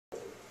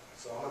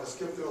So I'm going to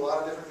skip through a lot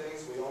of different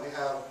things. We only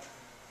have,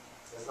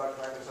 as Dr.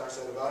 McIntyre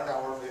said, about an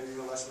hour, maybe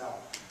even less now.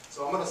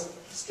 So I'm going to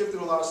skip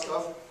through a lot of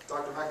stuff.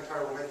 Dr.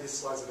 McIntyre will make these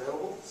slides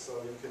available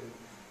so you can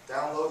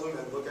download them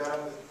and look at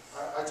them.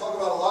 I talk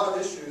about a lot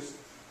of issues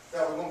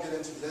that we won't get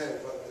into today,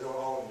 but they're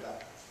all in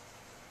that.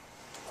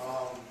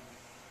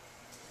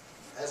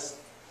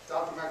 As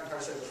Dr. McIntyre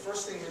said, the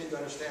first thing we need to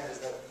understand is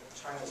that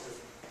China is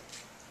different.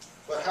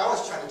 But how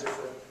is China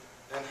different?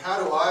 And how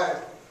do I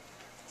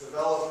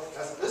develop,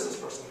 as a business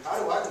person, how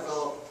do I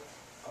develop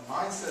a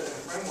mindset and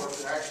a framework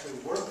to actually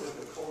work with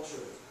the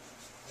culture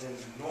and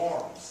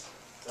norms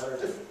that are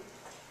different?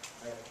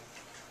 Right?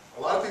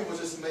 A lot of people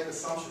just make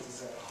assumptions and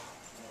say, oh,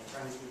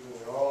 Chinese people,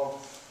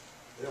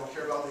 they don't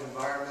care about the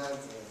environment,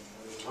 and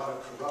there's a lot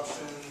of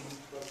corruption.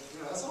 But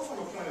that's all from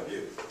a point of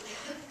view.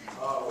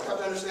 We have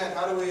to understand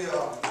how do we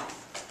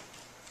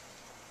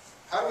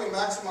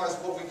maximize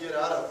what we get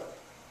out of it,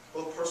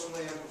 both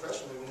personally and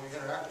professionally, when we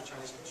interact with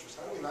Chinese cultures.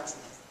 How do we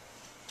maximize it?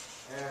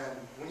 And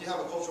when you have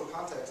a cultural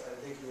context, I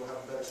think you will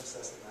have better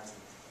success at maximizing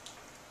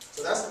it.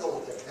 So that's the goal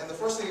there. And the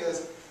first thing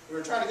is, we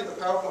were trying to get the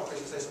PowerPoint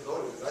presentation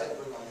loaded because I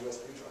didn't bring my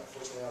USB drive.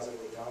 Fortunately, I was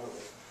able to download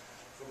it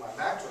from my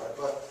Mac drive.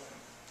 But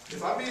if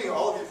I'm meeting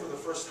all of you for the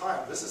first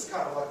time, this is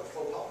kind of like a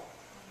faux pas.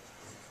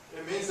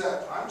 It means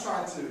that I'm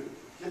trying to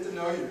get to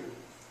know you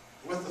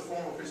with the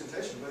formal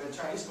presentation, but in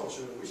Chinese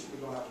culture, we should be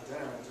going out to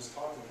dinner and just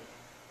talking.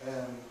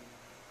 And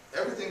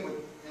everything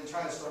in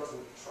China starts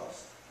with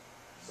trust.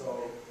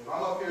 So if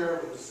I'm up here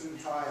with a suit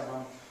and tie and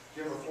I'm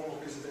giving a formal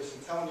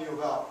presentation telling you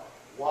about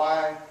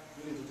why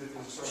you need to do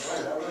things a certain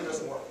way, that really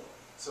doesn't work.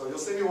 So you'll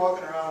see me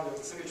walking around, you'll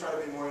see me try to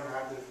be more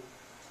interactive.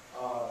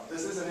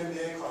 This is an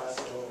MBA class,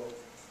 so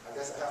I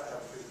guess I have to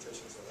have a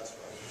presentation, so that's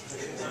right.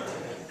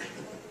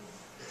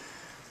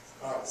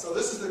 All right, so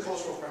this is the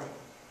cultural framework.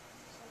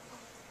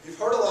 You've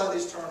heard a lot of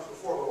these terms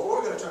before, but what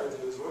we're going to try to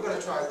do is we're going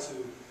to try to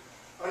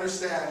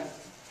understand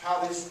how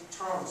these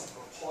terms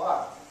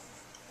apply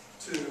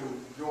to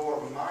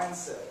your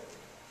mindset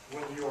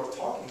when you are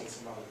talking with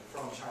somebody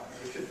from China.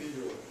 It could be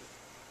your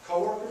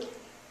coworker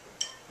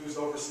who's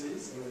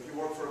overseas. And if you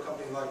work for a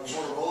company like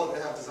Motorola,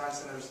 they have design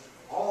centers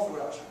all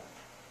throughout China.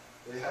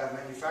 They have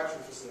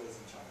manufacturing facilities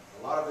in China.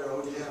 A lot of their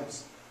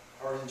ODMs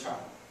are in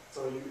China.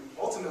 So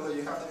ultimately,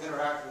 you have to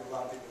interact with a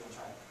lot of people in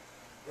China.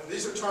 And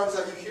these are terms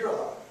that you hear a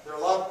lot. There are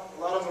a lot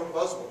of them are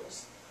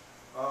buzzwords.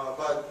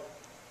 But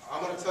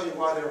I'm going to tell you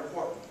why they're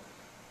important.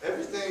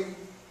 Everything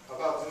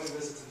about doing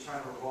business in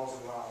China revolves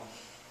around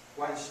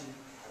guanxi.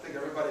 I think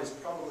everybody's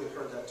probably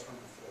heard that term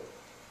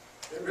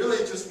before. It really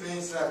just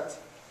means that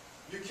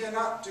you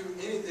cannot do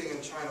anything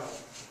in China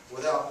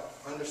without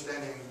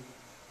understanding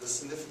the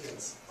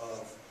significance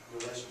of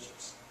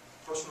relationships,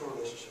 personal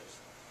relationships.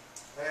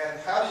 And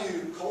how do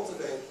you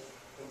cultivate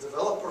and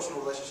develop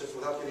personal relationships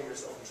without getting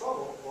yourself in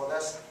trouble? Well, you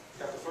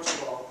have to, first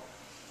of all,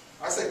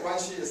 I say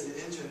guanxi is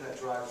the engine that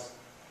drives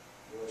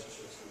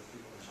relationships with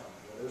people in China,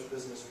 whether it's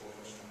business or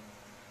personal.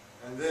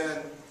 And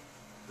then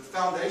the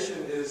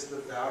foundation is the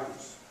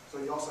values. So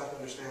you also have to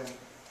understand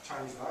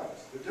Chinese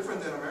values. They're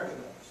different than American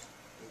values.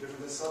 They're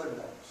different than Southern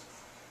values.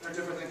 They're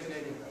different than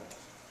Canadian values.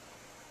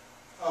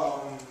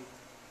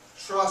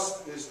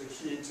 Trust is the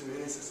key to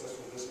any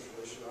successful business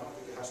relationship. I don't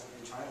think it has to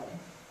be China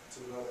to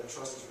know that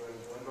trust is very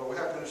important. But we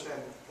have to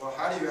understand, well,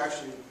 how do you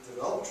actually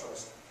develop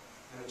trust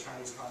in a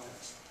Chinese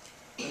context?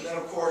 And then,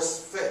 of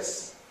course,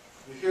 face.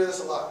 You hear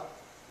this a lot.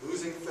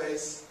 Losing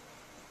face,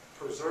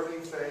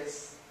 preserving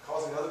face,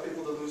 causing other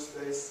people to lose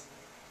face.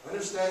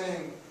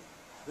 Understanding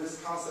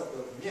this concept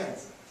of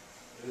mianzi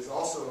is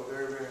also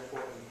very, very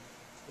important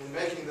in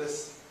making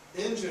this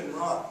engine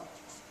run.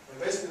 And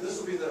basically, this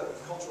will be the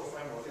cultural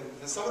framework.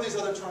 And some of these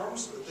other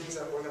terms are the things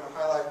that we're going to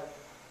highlight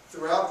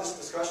throughout this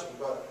discussion,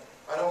 but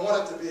I don't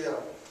want it to be a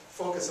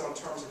focus on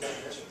terms and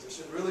definitions. It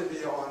should really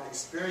be on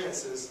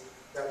experiences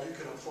that you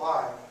can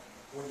apply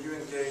when you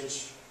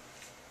engage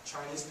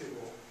Chinese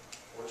people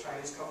or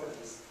Chinese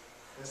companies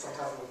in some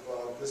type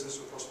of business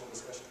or personal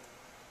discussion.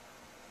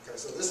 Okay,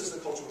 so this is the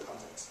cultural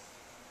context.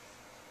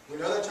 We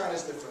know that China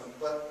is different,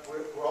 but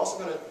we're also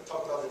going to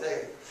talk about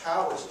today,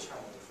 how is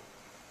China different?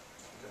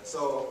 Okay,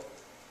 so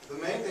the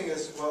main thing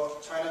is, well,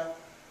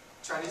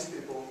 Chinese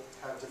people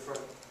have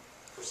different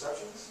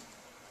perceptions,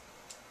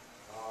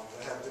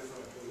 they have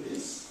different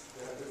beliefs,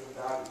 they have different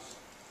values.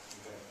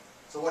 Okay.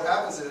 So what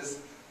happens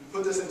is, you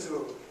put this into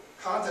a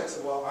context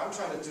of, well, I'm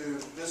trying to do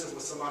business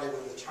with somebody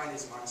with a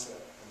Chinese mindset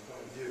and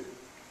point of view.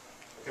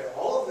 Okay,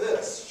 all of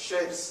this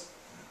shapes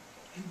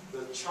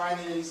the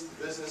Chinese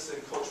business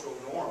and cultural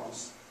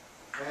norms,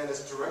 and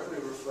is directly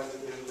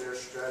reflected in their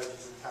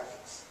strategies and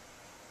tactics,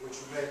 which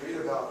you may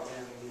read about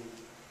in the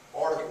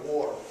Art of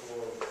War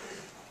or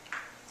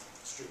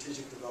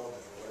Strategic Development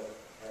or whatever.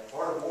 Right?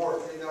 Art of War,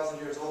 3,000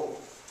 years old,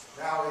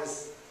 now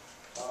is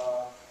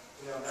now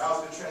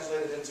it's been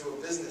translated into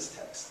a business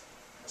text.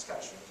 That's kind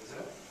of strange, isn't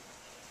it?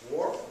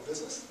 War and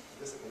business? I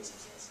guess it makes some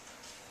sense.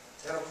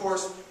 And of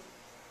course,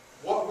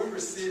 what we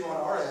receive on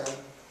our end,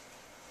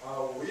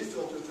 we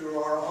filter through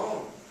our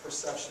own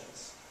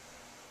perceptions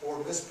or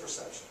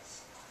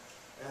misperceptions.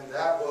 And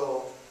that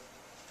will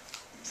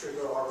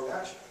trigger our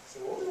reactions. So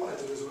what we want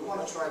to do is we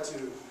want to try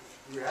to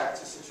react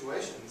to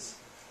situations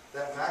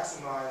that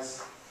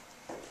maximize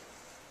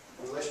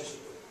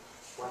relationship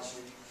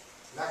building,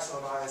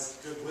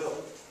 maximize goodwill,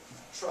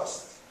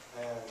 trust,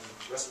 and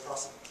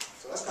reciprocity.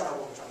 So that's kind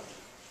of what we're trying to do.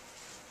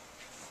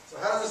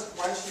 So how does this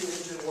Guanxi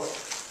engine work?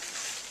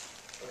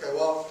 Okay,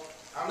 well,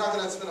 I'm not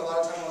going to spend a lot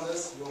of time on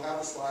this. You'll have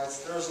the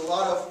slides. There's a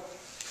lot of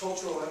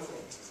cultural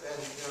influences, and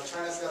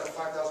China's got a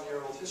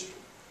 5,000-year-old history.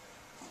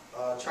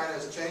 China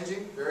is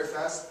changing very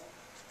fast.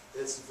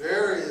 It's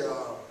very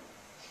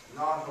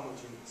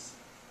non-homogeneous.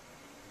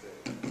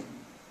 Okay.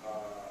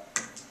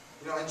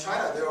 In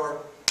China, there are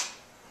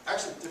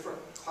actually different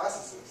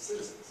classes of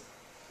citizens.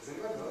 Does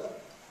anybody know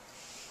that?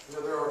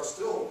 There are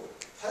still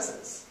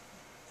peasants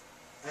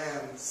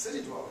and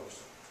city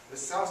dwellers.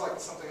 This sounds like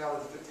something out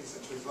of the 15th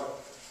century, but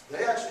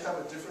they actually have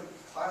a different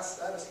class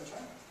status in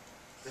China.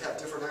 They have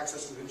different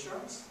access to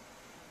insurance,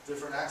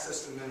 different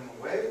access to minimum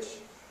wage,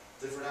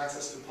 different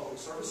access to public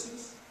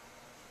services.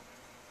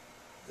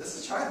 This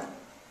is China.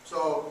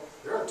 So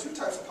there are two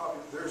types of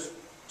population. There's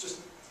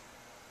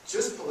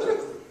just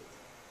politically,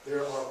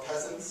 there are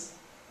peasants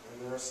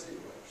and there are city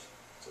dwellers.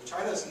 So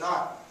China is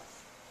not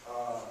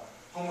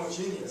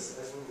homogeneous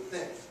as we would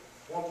think.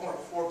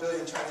 1.4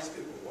 billion Chinese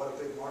people, what a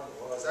big market.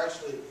 Well, it's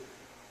actually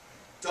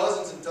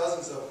dozens and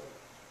dozens of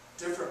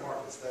different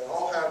markets. They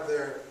all have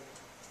their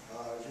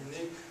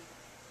unique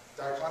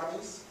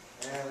dichotomies,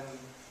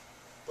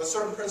 but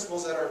certain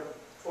principles that are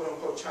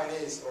quote-unquote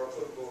Chinese are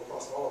applicable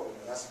across all of them,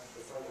 and that's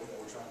the framework that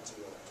we're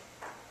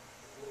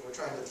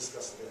trying to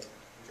discuss today.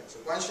 Okay, so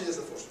Guanxi is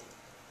the first one.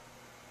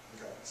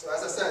 Okay, so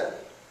as I said,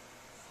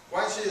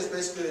 Guanxi is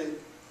basically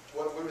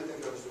what we would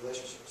think of as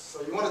relationships.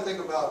 So you want to think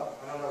about,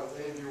 I don't know if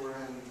any of you were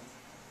in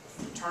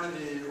a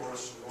fraternity or a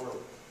sorority.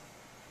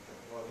 Okay,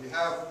 well, if you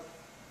have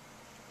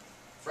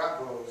frat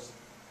bros,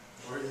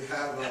 or you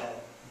have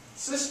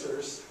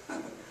sisters,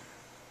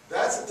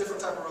 that's a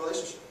different type of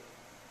relationship.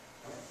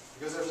 Okay?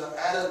 Because there's an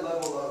added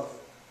level of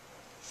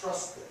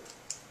trust there.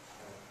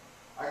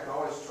 Okay? I can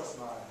always trust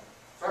my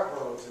frat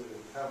bro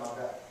to have my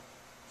back.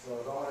 So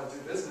if I want to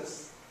do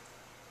business,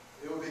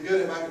 it would be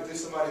good if I could do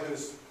somebody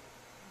who's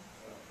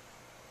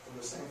from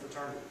the same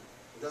fraternity.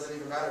 It doesn't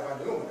even matter if I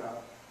knew him or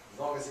not, as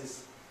long as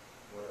he's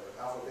whatever,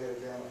 alpha, beta,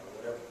 gamma, or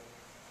whatever.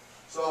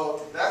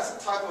 So that's a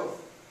type of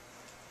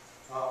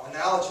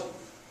analogy,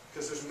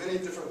 because there's many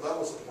different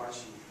levels of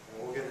Guanxi,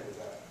 and we'll get into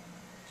that.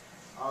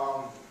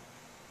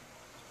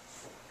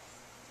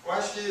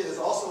 Guanxi is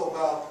also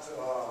about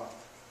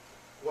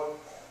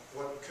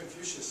what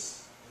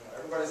Confucius,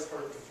 everybody's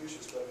heard of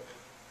Confucius, but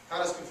how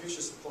does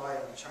Confucius apply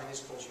in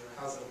Chinese culture, and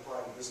how does it apply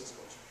in business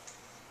culture?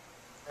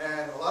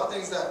 And a lot of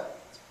things that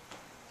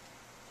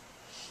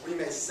we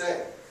may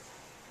say,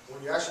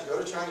 when you actually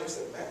go to China, you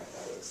say, man,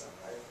 that doesn't sound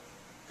right.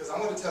 Because I'm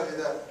going to tell you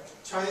that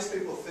Chinese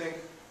people think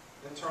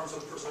in terms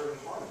of preserving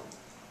harmony.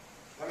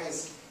 That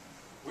means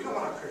we don't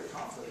want to create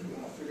conflict. We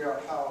want to figure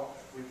out how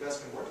we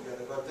best can work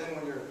together. But then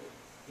when you're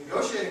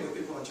negotiating with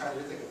people in China,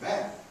 you're thinking,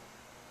 man,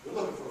 you're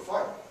looking for a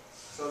fight.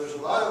 So there's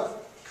a lot of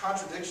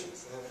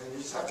contradictions. And you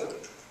just have to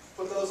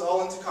put those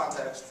all into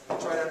context and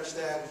try to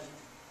understand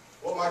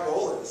what my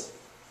goal is.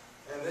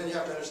 And then you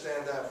have to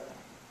understand that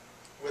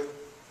with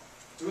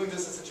doing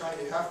business in China,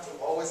 you have to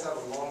always have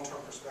a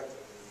long-term perspective.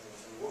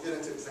 And we'll get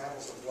into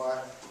examples of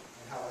why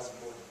and how that's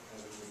important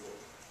as we move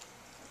forward.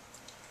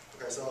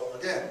 Okay, so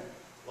again,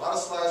 a lot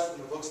of slides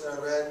from the books that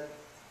I read,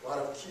 a lot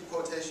of key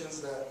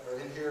quotations that are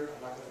in here.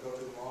 I'm not going to go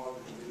through them all.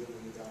 You can read them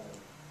when you're down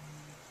there.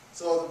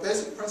 So the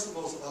basic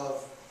principles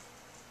of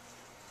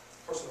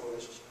personal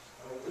relationships.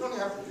 I mean, we don't even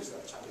have to use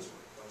that Chinese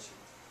word, don't you?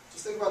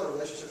 Just think about the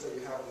relationships that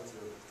you have with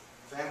your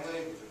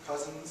family, with your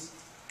cousins,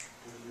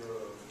 with your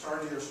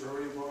fraternity or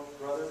sorority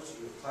brothers,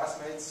 your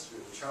classmates,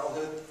 your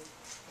childhood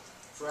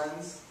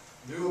friends,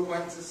 new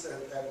acquaintances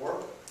at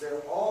work.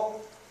 They're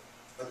all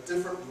a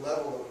different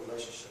level of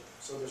relationship.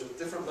 So there's a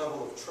different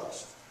level of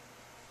trust.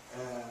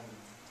 And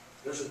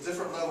there's a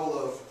different level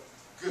of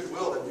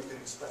goodwill that you can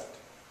expect.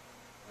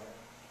 Right?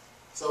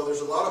 So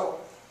there's a lot of,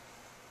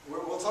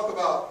 we'll talk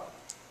about,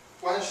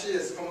 Guanxi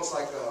is almost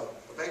like a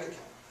bank account.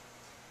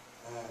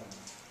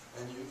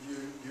 And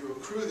you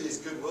accrue these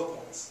goodwill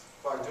points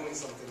by doing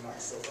something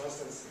nice. So for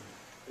instance,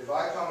 if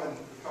I come and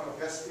become a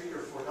guest speaker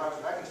for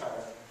Dr.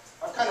 McIntyre,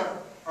 I've kind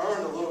of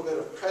earned a little bit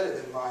of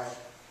credit in my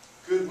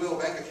goodwill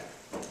bank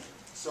account.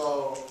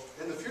 So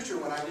in the future,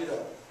 when I need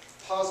a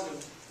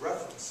positive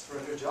reference for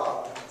a new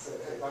job, I can say,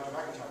 hey, Dr.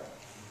 McIntyre,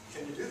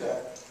 can you do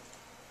that?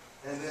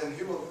 And then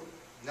he will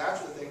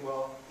naturally think,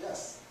 well,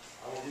 yes,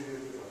 I will give you a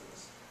good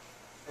reference.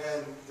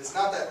 And it's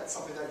not that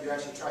something that you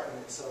actually track in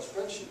an Excel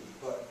spreadsheet,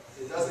 but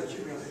it does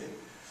accumulate.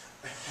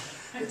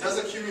 It does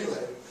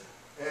accumulate,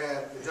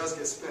 and it does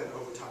get spent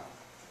over time.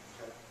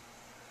 Okay.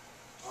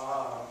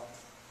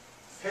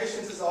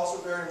 Patience is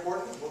also very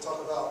important. We'll talk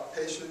about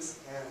patience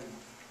and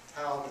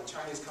how the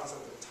Chinese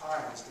concept of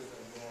time is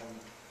different than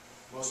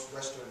most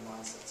Western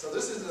mindsets. So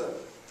this is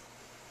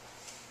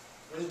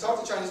when you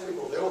talk to Chinese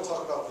people, they will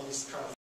talk about these kind of